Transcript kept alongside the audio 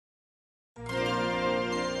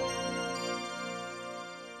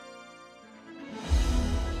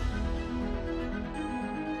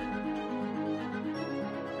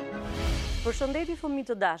Përshëndetje fëmijë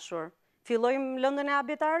të dashur. Fillojmë lëndën e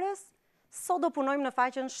abetares? Sot do punojmë në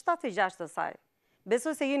faqen 76 të saj.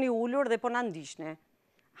 Besoj se jeni ulur dhe po na ndiqni.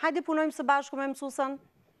 Hajde punojmë së bashku me mësuesën.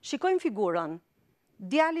 Shikojmë figurën.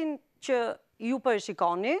 Djalin që ju po e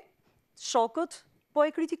shikoni, shokët po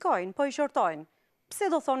e kritikojnë, po e qortojnë. Pse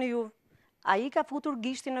do thoni ju? Ai ka futur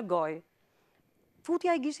gishtin në gojë.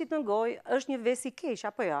 Futja e gishtit në gojë është një vesë i keq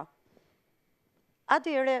apo jo?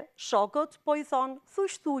 Atëherë shokët po i thonë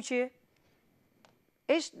thuqi.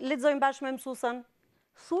 Lexojmë bashkë me mësuesën.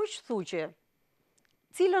 Thuqi.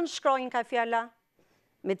 Cilën shkronjë ka fjala?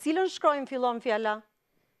 Me cilën shkronjë fillon fjala?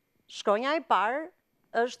 Shkronja e parë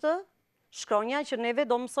është shkronja që neve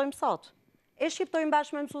do mësojmë sot. E shqiptojmë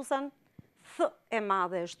bashkë me mësuesën. Th e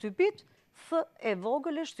madhe e shtypit, th e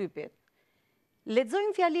vogël e shtypit.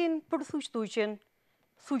 Lexojmë fjalin për thuqin.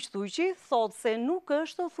 Thuqi thotë se nuk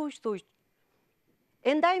është thuq.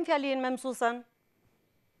 E ndajmë fjalin me mësuesën.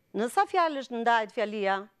 Në sa fjalësh ndahet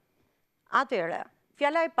fjalia? Atëherë,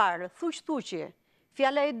 fjala e parë, thuqi.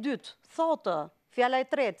 Fjala e dytë, thotë. Fjala e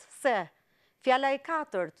tretë, se. Fjala e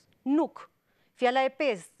katërt, nuk. Fjala e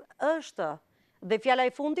pestë, është. Dhe fjala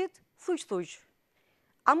e fundit, thuq.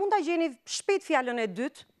 A mund ta gjeni shpejt fjalën e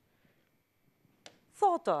dytë?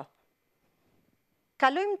 Thotë.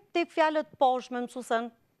 Kalojmë tek fjalët poshtë me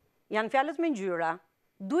mësuesën. Janë fjalët me ngjyra.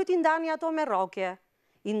 Duhet I ndani ato me rrokje.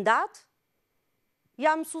 I ndat?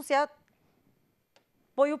 Ja mësuesja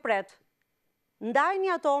po ju pret. Ndajni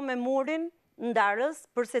ato me murin ndarës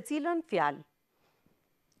për secilën fjalë.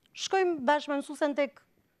 Shkojmë bashkë me mësuesën tek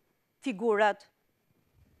figurat.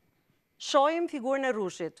 Shohim figurën e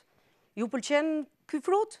rushit. Ju pëlqen ky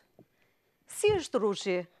frut? Si është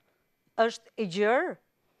rushi? Është I gjerë?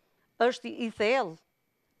 Është I thellë?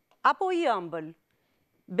 Apo I ëmbël?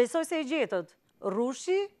 Besoj se e gjetët.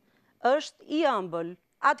 Rushi është I ëmbël.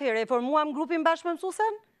 Atëherë e formuam grupin bashkë me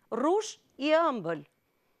mësuesën? Rush I ëmbël.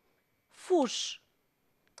 Fush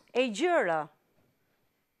e gjëra.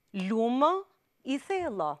 Lumë I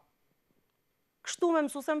thellë. Kështu me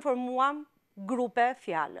mësuesën formuam grupe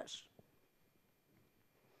fjalësh.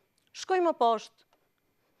 Shkojmë më poshtë.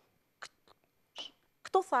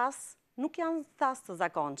 Këto thas nuk janë thas të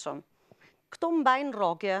zakonshëm. Këto mbajnë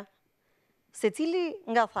rrokje. Secili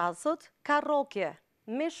nga thasët ka rrokje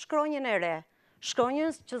me shkronjën e re.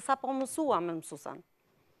 Shkronjën që sapo mësuam me mësuesën.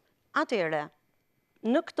 Atëherë,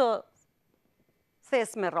 në këtë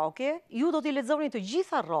thes me rrokje, ju do t'i lexoni të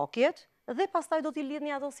gjitha rrokjet dhe pastaj do t'i lidhni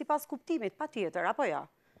ato sipas kuptimit, patjetër, apo jo?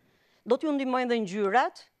 Do t'ju ndihmojnë dhe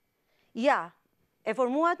ngjyrat? Ja, e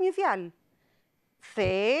formuat një fjalë.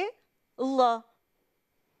 Thellë.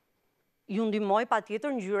 Ju ndihmoj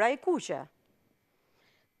patjetër ngjyra e kuqe.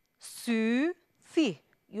 Thi.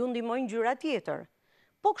 Ju ndihmoj ngjyra tjetër.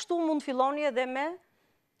 Po kështu mund filloni edhe me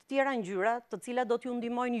të tjera ngjyra të cilat do t'ju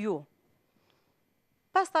ndihmojnë ju.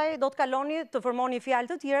 Pastaj do të kaloni të formoni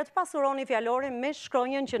fjalë të tjera, të pasuroni fjalorin me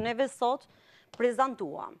shkronjën që neve sot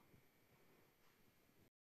prezantuam.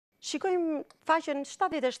 Shikojmë faqen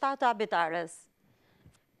 77 të abetares.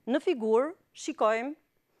 Në figurë shikojmë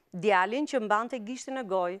djalin që mbante gishtin në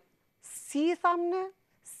gojë. Si I thamne?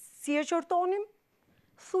 Si e qortonim?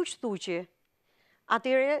 Thuqi.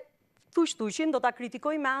 Atëherë thuqin do ta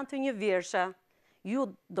kritikoj me anë të një vjershe. Ju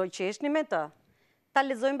do qeshni me të. Ta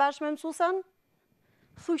lexojmë bashkë me mësuesën?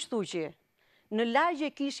 Thuqi. Në lagje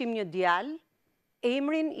kishim një djalë,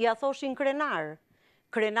 emrin ja thoshin Krenar.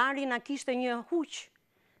 Krenari na kishte një huq.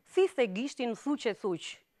 Thithte gishtin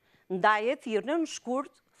thuq. Ndaje thirrën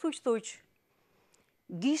shkurt thuq.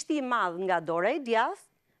 Gishti I madh nga dora e djathtë,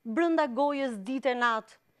 brenda gojës ditë e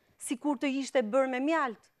natë, sikur të ishte bërë me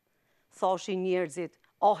mjalt. Thoshin njerëzit.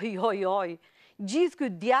 Oj, gjithë ky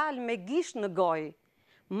djalë me gisht në gojë.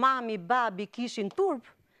 Mami, babi kishin turp,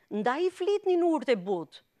 ndaj I flitnin urtë e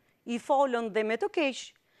butë. I folën dhe me të keq,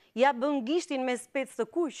 ja bën gishtin me specë të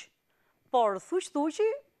kuq. Por thuqi,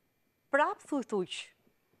 prap thuq.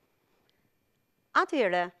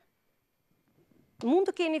 Atëherë, mund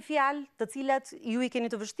të keni fjalë të cilat ju I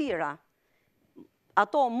keni të vështira.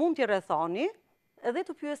 Ato mund t'i rrethoni edhe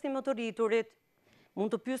të pyesni më të rriturit.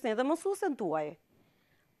 Mund të pyesni edhe mësuesen tuaj.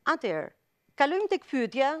 Atëherë, kalojmë tek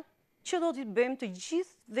pyetja që do t'i bëjmë të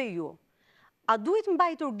gjithë dhe ju. A duhet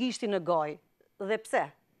mbajtur gishti në gojë dhe pse?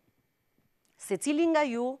 Secili nga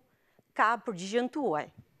ju ka përgjigjen tuaj.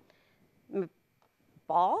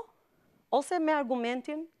 Po, ose me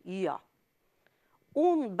argumentin jo.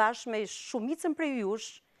 Unë bashkë me shumicën prej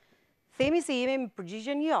jush, themi se jemi me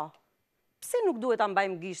përgjigjen jo. Pse nuk duhet ta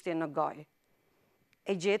mbajmë gishtin në gojë?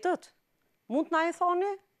 E gjetët? Mund t'na e thoni?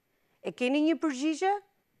 E keni një përgjigje?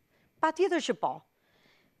 Patjetër që po.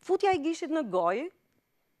 Futja e gishtit në gojë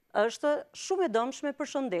është shumë e dëmshme për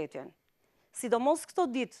shëndetjen. sidomos këto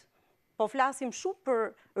ditë, po flasim shumë për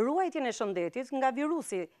ruajtjen e shëndetit nga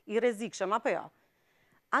virusi i rrezikshëm apo jo.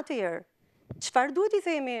 Atëherë, çfarë duhet i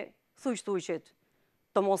themi thuqtuqit?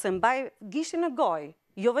 Të mos e mbaj gishtin në gojë,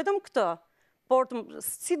 jo vetëm këtë, por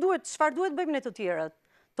çfarë duhet bëjmë ne të tjerët?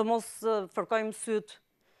 Të mos fërkojmë syt,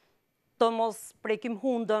 të mos prekim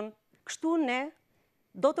hundën, kështu ne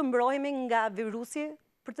do të mbrohemi nga virusi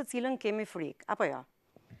për të cilën kemi frikë, apo jo?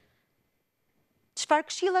 Çfarë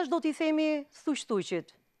këshillash do t'i themi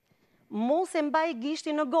thuqtuqit? Mos e mbaj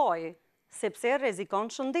gishtin në gojë, sepse rrezikon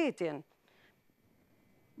shëndetin.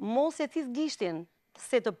 Mos e thith gishtin,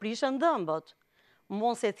 se të prishën dhëmbët.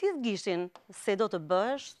 Mos e thith gishtin, se do të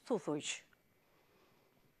bëhesh thuthuq.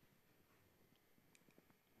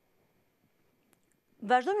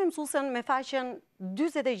 Vazhdojmë mësuesen me faqen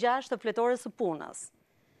 46 të fletores së punës.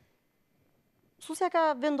 Mësusja ka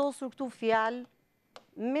vendosur këtu fjalë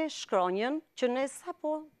me shkronjën që ne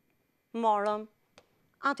sapo morëm.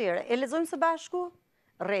 Atëherë, e lexojmë së bashku?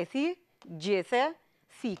 Rrethi, gjethe,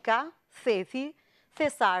 thika, thethi,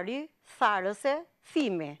 thesari, tharëse,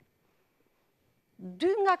 thimi.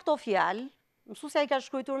 Dy nga këto fjalë, mësusja i ka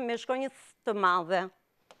shkruar me shkronjë të madhe.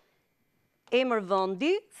 Emër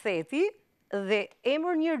vendi, thethi, dhe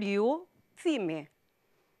emër njeriu, thimi.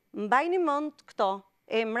 Mbajni mend këto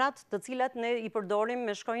emrat të cilat ne i përdorim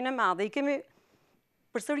me shkronjën e madhe, i kemi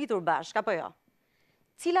përsëritur bashkë, apo jo?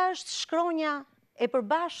 Cila është shkronja e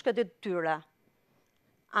përbashkët e tyre?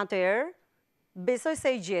 Atëherë, besoj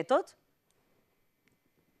se i gjetët.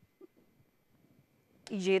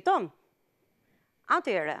 I gjetëm?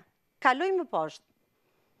 Atëherë, kalojmë më poshtë.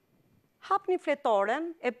 Hapni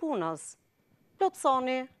fletoren e punës.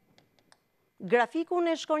 Plotësoni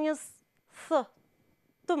grafikun e shkronjës th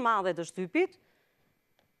të madhe të shtypit,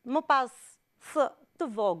 më pas th të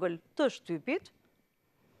vogël të shtypit,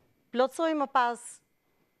 plotësoj më pas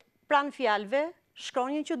pranë fjalëve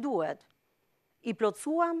shkronjën që duhet. I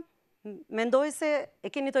plotësuam, mendoj se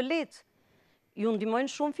e keni të lehtë, ju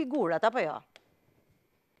ndihmojnë shumë figurat, apo jo?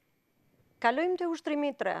 Kalojmë te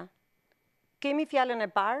ushtrimi 3. Kemi fjalën e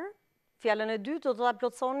parë, fjalën e dytë do ta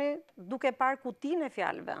plotësoni duke parë kutinë e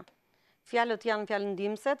fjalëve. Fjalët janë fjalë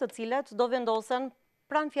ndihmëse, të cilat do vendosen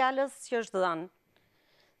pranë fjalës që është dhënë.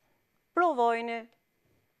 Provojeni.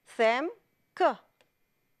 Them k.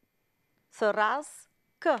 Thërras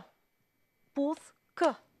k. Puth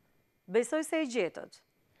k. Besoj se e gjetët.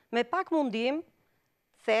 Me pak mundim,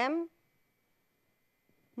 them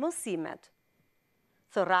mësimet.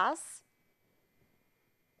 Thërras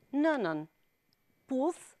nënën.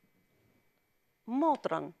 Puth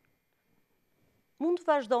motrën. Mund të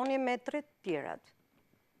vazhdoni me 3 tjerat.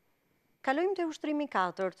 Kalojmë te ushtrimi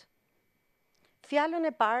 4. Fjalën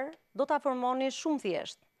e parë do ta formoni shumë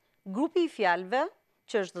thjesht. Grupi i fjalëve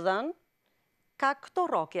që është dhënë ka këto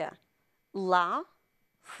rrokje: lla,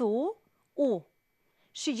 thu, u.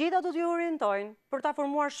 Shigjeta do t'ju orientojnë për ta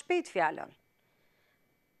formuar shpejt fjalën.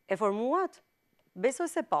 E formuat? Besoj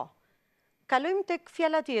se po. Kalojmë tek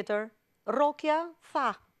fjala tjetër, rrokja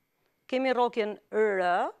tha. Kemi rrokjen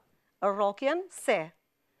r, rrokjen se.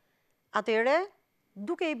 Atëherë,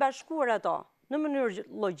 duke i bashkuar ato në mënyrë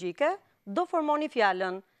logjike, do formoni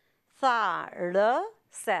fjalën tha r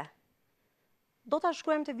se. Do ta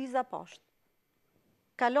shkruajmë te viza poshtë.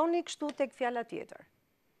 Kaloni kështu tek fjala tjetër.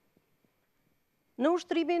 Në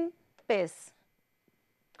ushtrimin 5.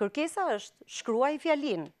 Kërkesa është shkruaj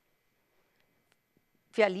fjalinë.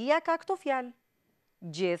 Fjalia ka këto fjalë.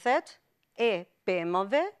 Gjethet e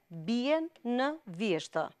pemëve bien në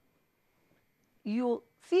vjeshtë. Ju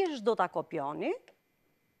thjesht do ta kopjoni,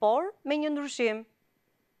 por me një ndryshim.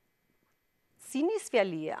 Si nis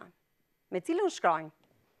fjalia? Me cilën shkronjë?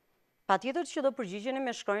 Patjetër që do përgjigjeni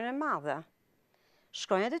me shkronjën e madhe.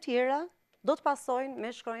 Shkronjat e tjera do të pasojnë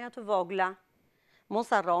me shkronja të vogla.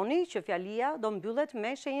 Mos harroni që fjalia do mbyllet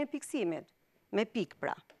me shenjën e piksimit, me pik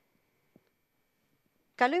pra.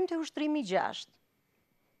 Kalojmë te ushtrimi 6.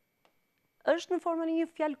 Është në formën e një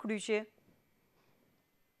fjalë kryqi.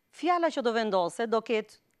 Fjala që do vendose do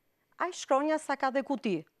ketë aq shkronja sa ka dhe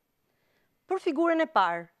kuti. Për figurën e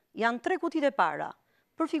parë janë 3 kutit e para.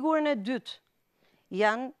 Për figurën e dytë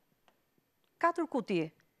janë 4 kuti.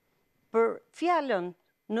 Për fjalën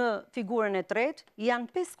në figurën e tretë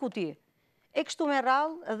janë 5 kuti. E kështu me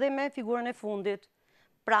radhë dhe me figurën e fundit.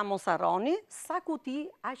 Pra mos harroni sa kuti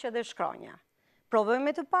aq edhe shkronja. Provojmë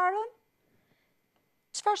me të parën.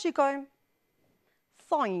 Çfarë shikojmë?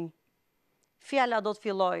 Thonjë. Fjala do të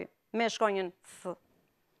fillojë me shkronjën th.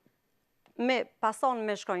 Pason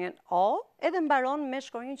me shkronjën o, edhe mbaron me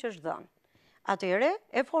shkronjën që është dhënë. Atëherë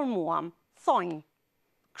e formuam. Thonjë.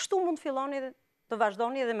 Kështu mund të filloni të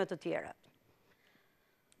vazhdoni edhe me të tjerat.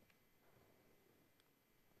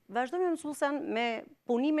 Vazhdojmë mësuesen me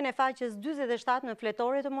punimin e faqes 47 në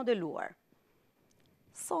fletore të modeluar.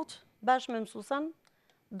 Sot, bashkë me mësuesen,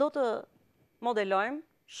 do të modelojmë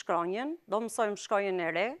shkronjën, do mësojmë shkronjën e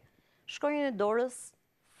re, shkronjën e dorës,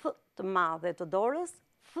 F të madhe të dorës,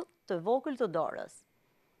 F të vogël të dorës.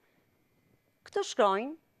 Këtë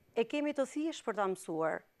shkronjë e kemi të thjeshtë për ta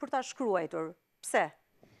mësuar, për ta shkruar. Pse?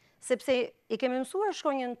 Sepse i kemi mësuar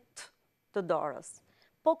shkronjën T të dorës,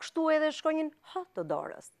 po kështu edhe shkronjën H të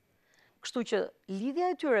dorës. Kështu që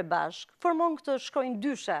lidhja e tyre bashk formon këtë shkronjë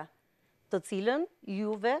dyshe, të cilën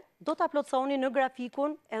juve do ta plotësoni në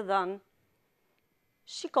grafikun e dhënë.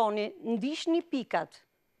 Shikoni, ndiqni pikat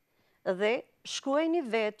dhe shkruajini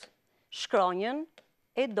vetë shkronjën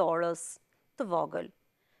e dorës të vogël.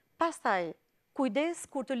 Pastaj, kujdes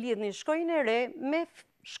kur të lidhni shkronjën e re me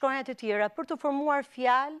shkronjat e tjera për të formuar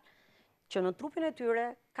fjalë që në trupin e tyre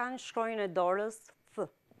kanë shkronjën e dorës F.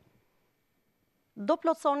 Do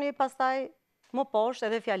plotësoni pastaj më poshtë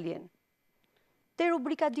edhe fjalin. Te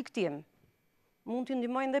rubrika diktim, mund t'i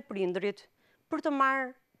ndihmojnë dhe prindrit për të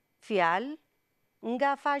marrë fjalë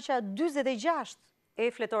nga faqja 46 e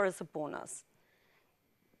fletores së punës.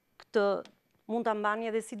 Këtë mund ta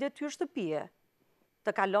mbani edhe si detyrë shtëpie,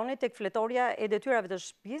 të kaloni tek fletoria e detyrave të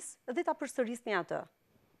shtëpisë dhe ta përsërisni atë.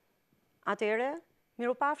 Atëherë,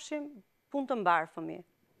 mirupafshim, punë të mbarë,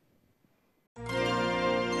 fëmijë.